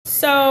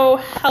So,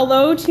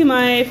 hello to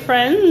my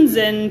friends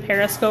in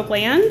Periscope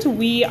land.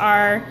 We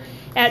are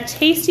at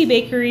Tasty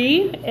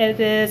Bakery. It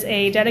is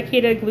a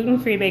dedicated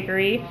gluten-free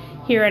bakery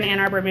here in Ann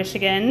Arbor,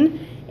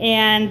 Michigan,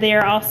 and they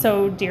are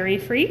also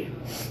dairy-free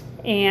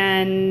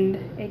and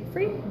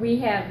egg-free. We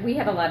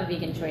have a lot of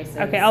vegan choices.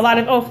 Okay, a lot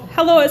of, oh,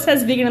 hello, it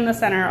says vegan in the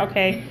center.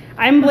 Okay,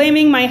 I'm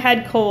blaming my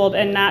head cold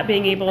and not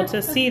being able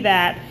to see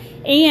that.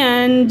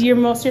 And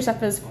most of your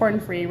stuff is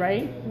corn-free,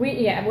 right?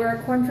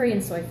 We're corn-free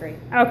and soy-free.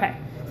 Okay.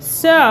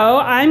 So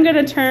I'm going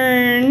to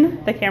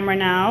turn the camera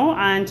now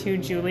on to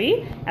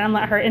Julie, and I'm going to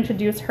let her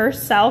introduce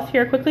herself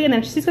here quickly, and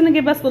then she's going to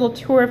give us a little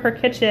tour of her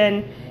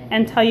kitchen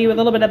and tell you a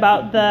little bit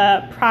about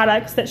the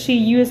products that she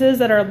uses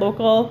that are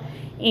local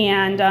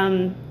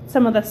and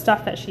some of the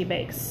stuff that she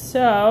bakes.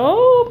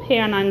 So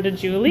pan on to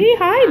Julie.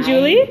 Hi,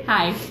 Julie.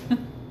 Hi.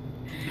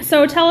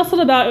 So tell us a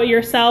little about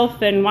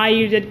yourself and why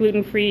you did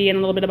gluten-free and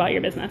a little bit about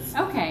your business.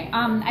 Okay,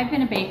 I've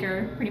been a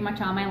baker pretty much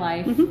all my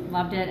life.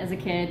 Loved it as a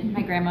kid.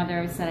 My grandmother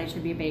always said I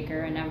should be a baker,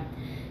 and I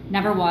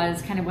never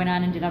was. Kind of went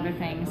on and did other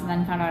things, and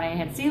then found out I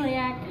had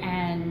celiac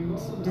and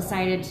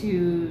decided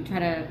to try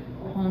to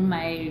hone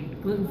my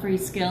gluten-free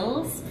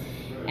skills,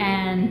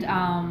 and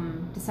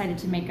decided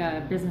to make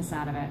a business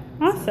out of it.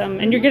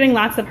 Awesome. And you're getting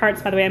lots of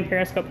hearts, by the way, on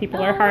Periscope.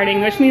 People are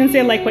hearting, which means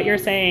they like what you're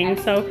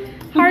saying. So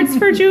hearts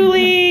for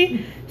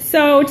Julie.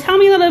 So tell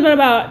me a little bit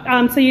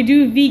about, so you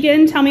do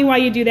vegan, tell me why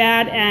you do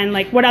that, and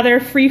like what other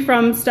free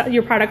from stuff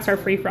your products are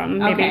free from,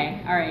 maybe.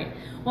 Okay, all right.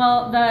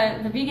 Well,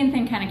 the vegan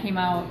thing kind of came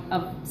out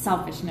of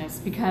selfishness,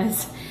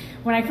 because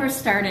when I first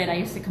started, I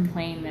used to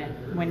complain that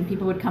when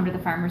people would come to the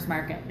farmer's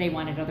market, they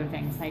wanted other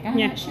things, like, I'm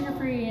not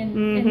sugar-free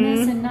and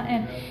this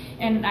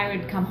and I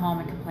would come home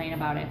and complain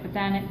about it. But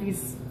then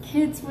these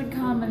kids would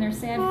come and their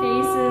sad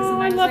faces,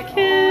 and I was like, kids.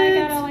 oh,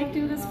 I gotta like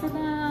do this for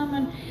them,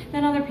 and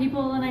then other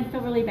people, and I'd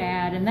feel really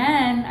bad. And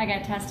then I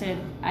got tested.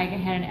 I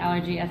had an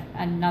allergy,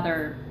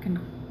 after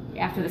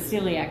the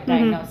celiac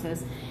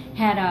diagnosis,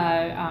 had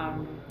a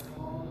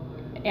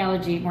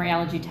more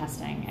allergy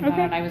testing, and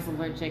found out I was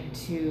allergic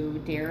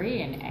to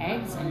dairy and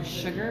eggs and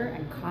sugar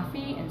and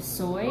coffee and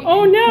soy and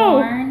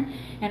corn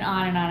and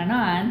on and on and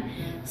on.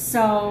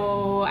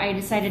 So I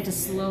decided to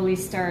slowly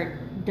start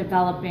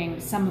developing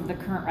some of the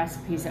current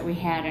recipes that we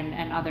had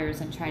and others,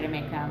 and try to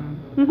make them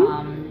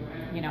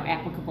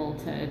applicable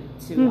to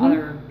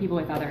other people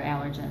with other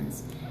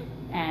allergens.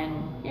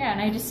 And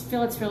I just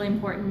feel it's really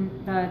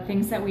important. The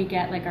things that we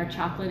get, like our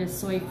chocolate is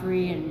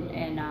soy-free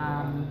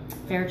and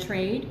fair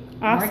trade,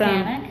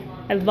 organic.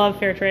 I love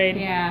fair trade.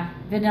 Yeah,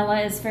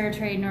 vanilla is fair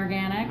trade and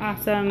organic.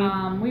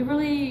 Awesome.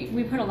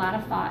 We put a lot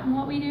of thought in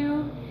what we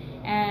do,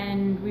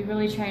 and we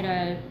really try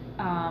to.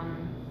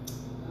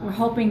 We're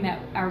hoping that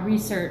our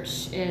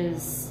research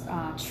is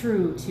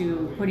true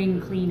to putting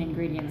clean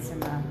ingredients in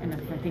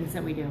the things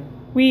that we do.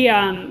 We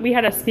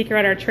had a speaker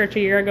at our church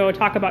a year ago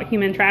talk about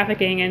human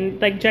trafficking,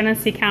 and like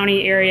Genesee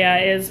County area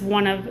is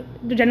one of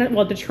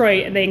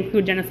Detroit, they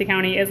include Genesee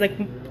County, is like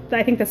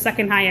I think the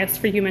second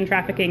highest for human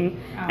trafficking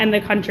in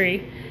the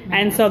country.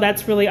 And so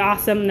that's really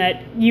awesome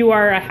that you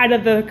are ahead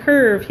of the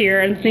curve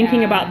here and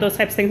thinking about those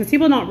types of things. Because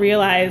people don't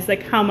realize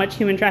like how much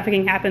human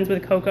trafficking happens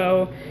with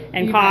cocoa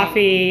and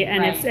coffee,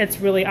 and it's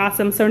really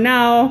awesome. So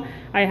now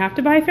I have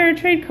to buy fair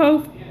trade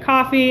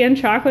coffee and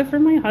chocolate for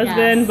my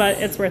husband,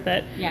 but it's worth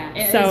it. Yeah,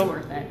 it is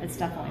worth it. It's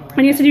definitely worth it.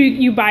 And you said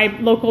you buy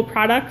local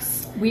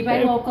products? We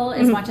buy local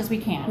as much as we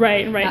can.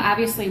 Right.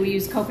 Obviously, we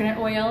use coconut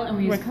oil, and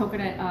we use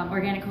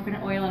organic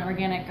coconut oil and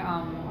organic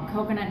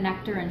coconut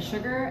nectar and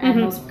sugar, and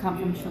those come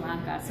from Sri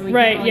Lanka. So we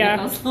can't really get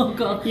those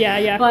local.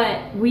 Yeah.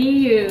 But we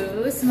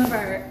use some of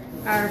our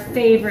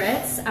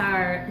favorites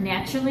are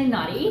Naturally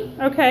Nutty,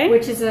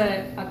 which is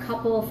a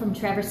couple from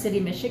Traverse City,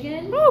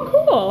 Michigan.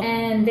 Oh, cool.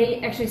 And they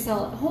actually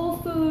sell at Whole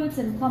Foods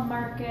and Plum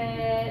Market,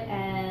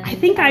 and I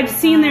think I've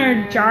seen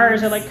their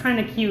jars. They're like kind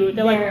of cute.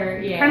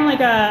 They're kind of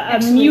like a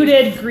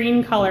muted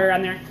green color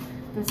on there.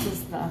 This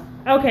is the...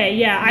 Okay,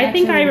 yeah, I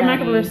think I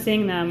remember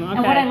seeing them. Okay.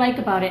 And what I like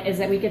about it is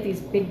that we get these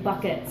big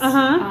buckets,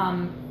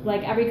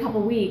 like every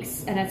couple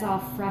weeks, and it's all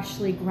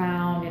freshly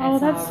ground, and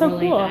it's all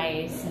really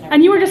nice.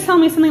 And you were just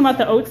telling me something about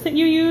the oats that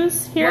you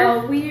use here?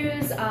 Well, we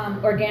use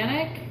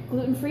organic,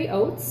 gluten-free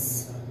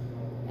oats,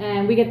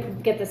 and we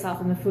get this all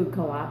from the food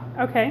co-op.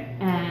 Okay.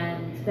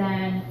 And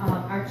then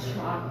our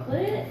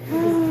chocolate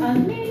is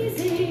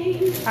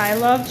amazing. I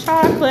love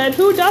chocolate.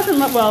 Who doesn't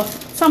love? Well,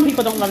 some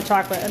people don't love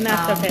chocolate, and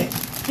that's okay.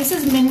 This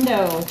is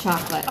Mindo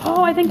chocolate.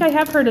 Oh, I think I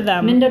have heard of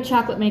them. Mindo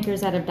chocolate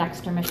makers out of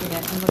Dexter, Michigan.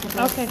 And look at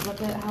this. Okay. Look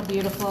at how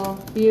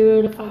beautiful.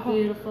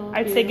 Beautiful.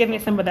 I'd say give me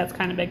some, but that's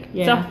kind of big.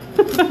 Yeah.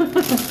 So.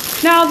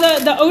 Now,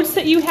 the oats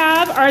that you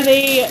have,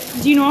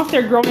 do you know if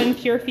they're grown in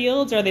pure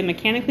fields, or are they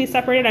mechanically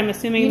separated? I'm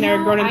assuming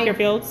they're grown in pure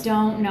fields.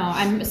 Don't know.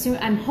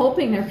 I'm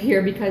hoping they're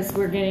pure, because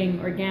we're getting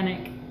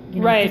organic,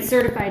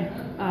 certified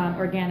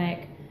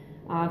organic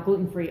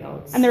gluten-free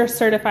oats. And they're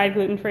certified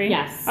gluten-free?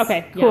 Yes.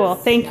 Okay, cool.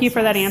 Thank you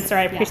for that answer.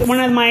 I appreciate it. One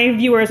of my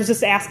viewers is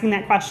just asking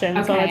that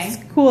question, so it's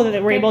cool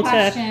that we're able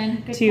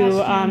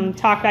to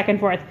talk back and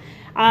forth.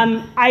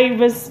 I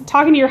was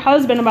talking to your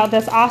husband about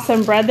this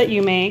awesome bread that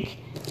you make,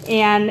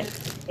 and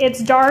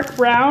it's dark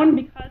brown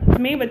because it's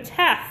made with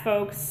teff,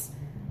 folks.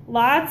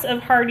 Lots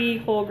of hearty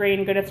whole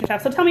grain goodness with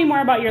teff. So tell me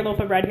more about your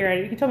loaf of bread here.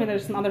 You told me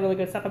there's some other really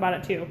good stuff about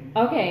it too.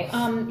 Okay.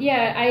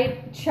 Yeah,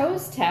 I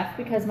chose teff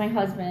because my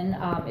husband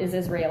is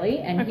Israeli,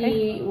 and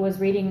he was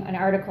reading an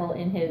article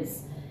in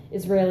his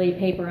Israeli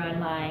paper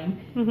online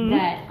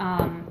that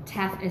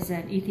teff is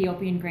an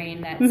Ethiopian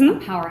grain that's a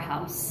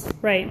powerhouse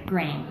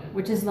grain,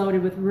 which is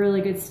loaded with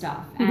really good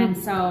stuff. And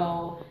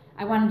so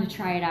I wanted to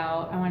try it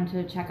out. I wanted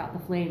to check out the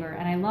flavor,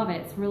 and I love it.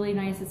 It's really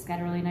nice. It's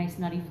got a really nice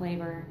nutty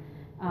flavor.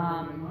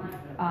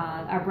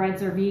 Our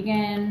breads are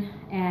vegan,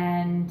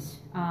 and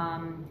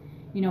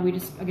you know, we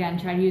just again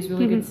try to use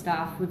really good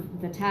stuff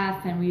with the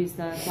teff, and we use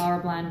the flour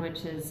blend,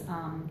 which is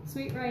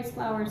sweet rice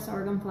flour,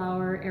 sorghum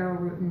flour,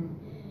 arrowroot, and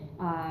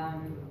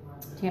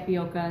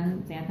tapioca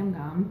and xanthan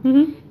gum,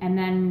 and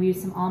then we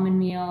use some almond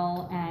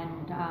meal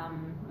and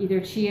either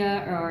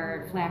chia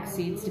or flax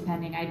seeds,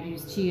 depending. I'd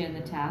use chia in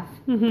the teff,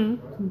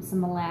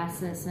 some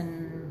molasses,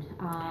 and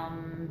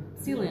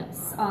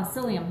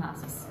psyllium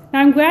husks. Now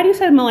I'm glad you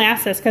said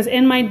molasses, because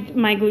in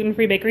my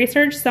gluten-free bakery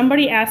search,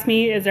 somebody asked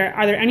me,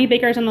 are there any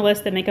bakers on the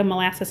list that make a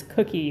molasses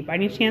cookie? By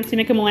any chance do you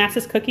make a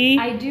molasses cookie?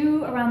 I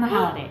do around the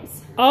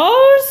holidays.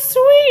 Oh,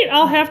 sweet!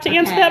 I'll have to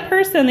answer that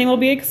person. They will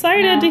be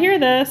excited to hear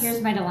this.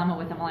 Here's my dilemma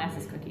with the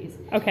molasses cookies.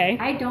 Okay.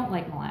 I don't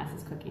like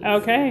molasses cookies.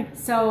 Okay.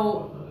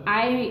 So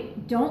I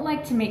don't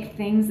like to make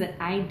things that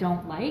I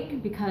don't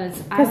like,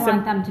 because I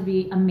want them to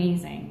be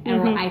amazing,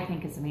 or what I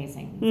think is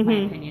amazing. It's my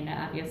opinion,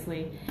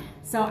 obviously.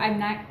 So I'm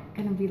not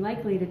going to be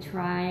likely to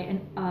try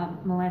a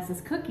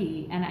molasses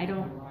cookie, and I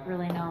don't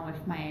really know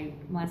if my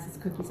molasses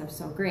cookies are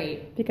so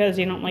great. Because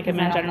you don't like them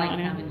in general.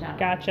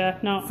 Gotcha.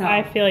 No, so,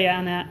 I feel you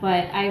on that.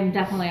 But I'm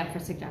definitely up for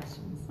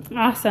suggestions.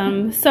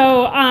 Awesome.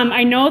 So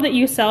I know that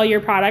you sell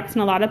your products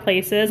in a lot of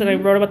places, and I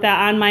wrote about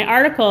that on my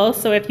article.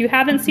 So if you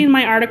haven't seen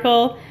my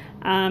article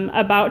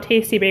about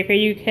Tasty Bakery,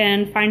 you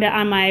can find it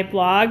on my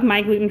blog,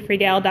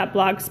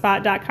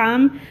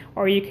 myglutenfreegal.blogspot.com,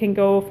 or you can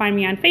go find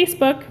me on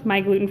Facebook, My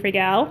Gluten Free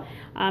Gal,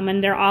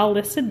 and they're all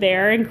listed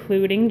there,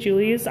 including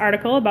Julie's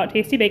article about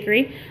Tasty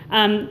Bakery.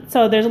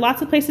 So there's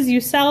lots of places you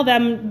sell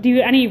them.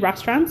 Do any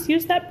restaurants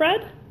use that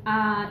bread?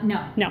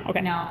 No. No,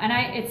 okay. No, and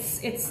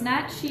it's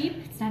not cheap.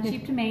 It's not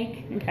cheap to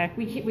make. Okay.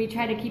 We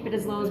try to keep it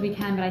as low as we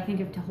can, but I think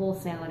if to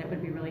wholesale it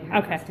would be really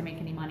hard for us to make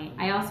any money.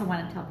 I also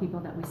want to tell people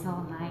that we sell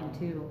online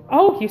too.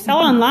 Oh, you sell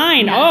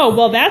online? Yes. Oh,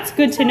 well, that's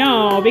good to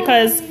know,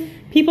 because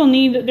there are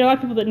a lot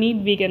of people that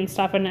need vegan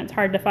stuff, and it's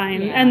hard to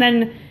find. Yeah. And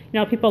then,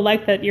 people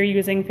like that you're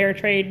using fair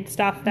trade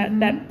stuff.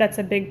 That's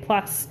a big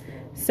plus.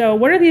 So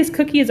what are these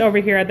cookies over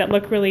here that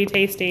look really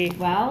tasty?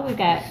 Well, we've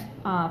got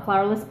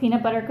flourless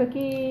peanut butter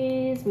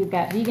cookies. We've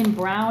got vegan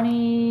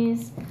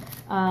brownies.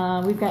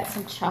 We've got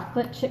some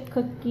chocolate chip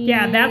cookies.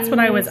 Yeah, that's what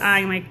I was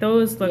eyeing. Like,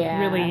 those look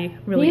really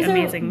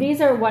amazing. These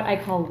are what I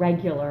call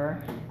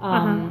regular.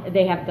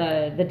 They have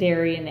the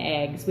dairy and the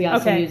eggs. We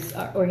also use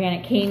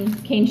organic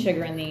cane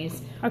sugar in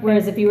these. Okay.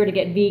 Whereas if you were to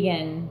get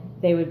vegan,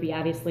 they would be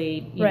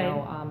obviously,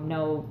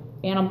 no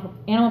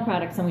animal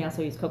products, and we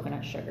also use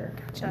coconut sugar.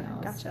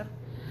 Gotcha.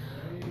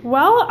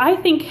 Well, I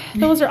think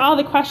those are all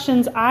the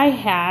questions I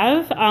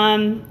have.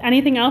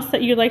 Anything else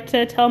that you'd like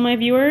to tell my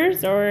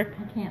viewers, or?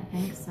 I can't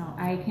think so.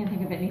 I can't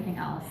think of anything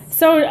else.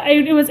 So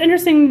it was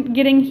interesting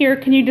getting here.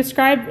 Can you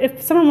describe, if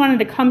someone wanted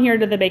to come here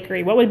to the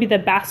bakery, what would be the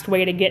best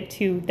way to get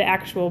to the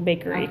actual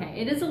bakery?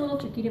 Okay, it is a little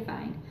tricky to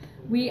find.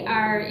 We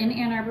are in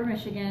Ann Arbor,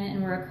 Michigan,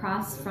 and we're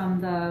across from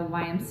the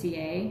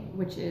YMCA,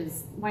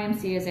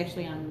 YMCA is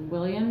actually on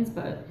Williams,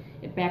 but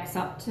it backs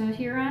up to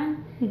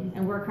Huron,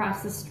 and we're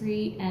across the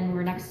street, and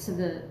we're next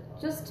to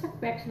just tucked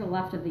back to the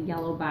left of the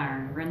yellow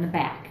barn. We're in the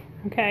back.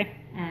 Okay.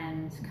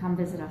 And come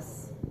visit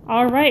us.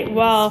 All right.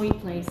 Well, sweet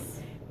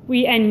place.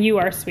 And you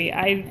are sweet.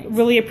 I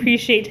really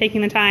appreciate taking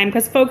the time,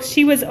 because, folks,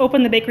 she was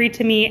open the bakery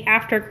to me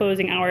after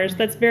closing hours.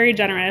 That's very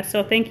generous.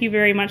 So thank you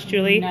very much,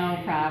 Julie. No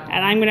problem.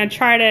 And I'm going to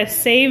try to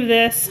save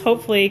this,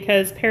 hopefully,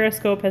 because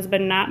Periscope has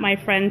been not my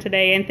friend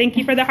today. And thank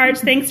you for the hearts.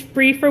 Thanks,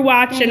 Bree, for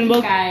watching. Thank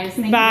you guys.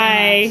 Thank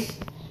bye. you very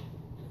much.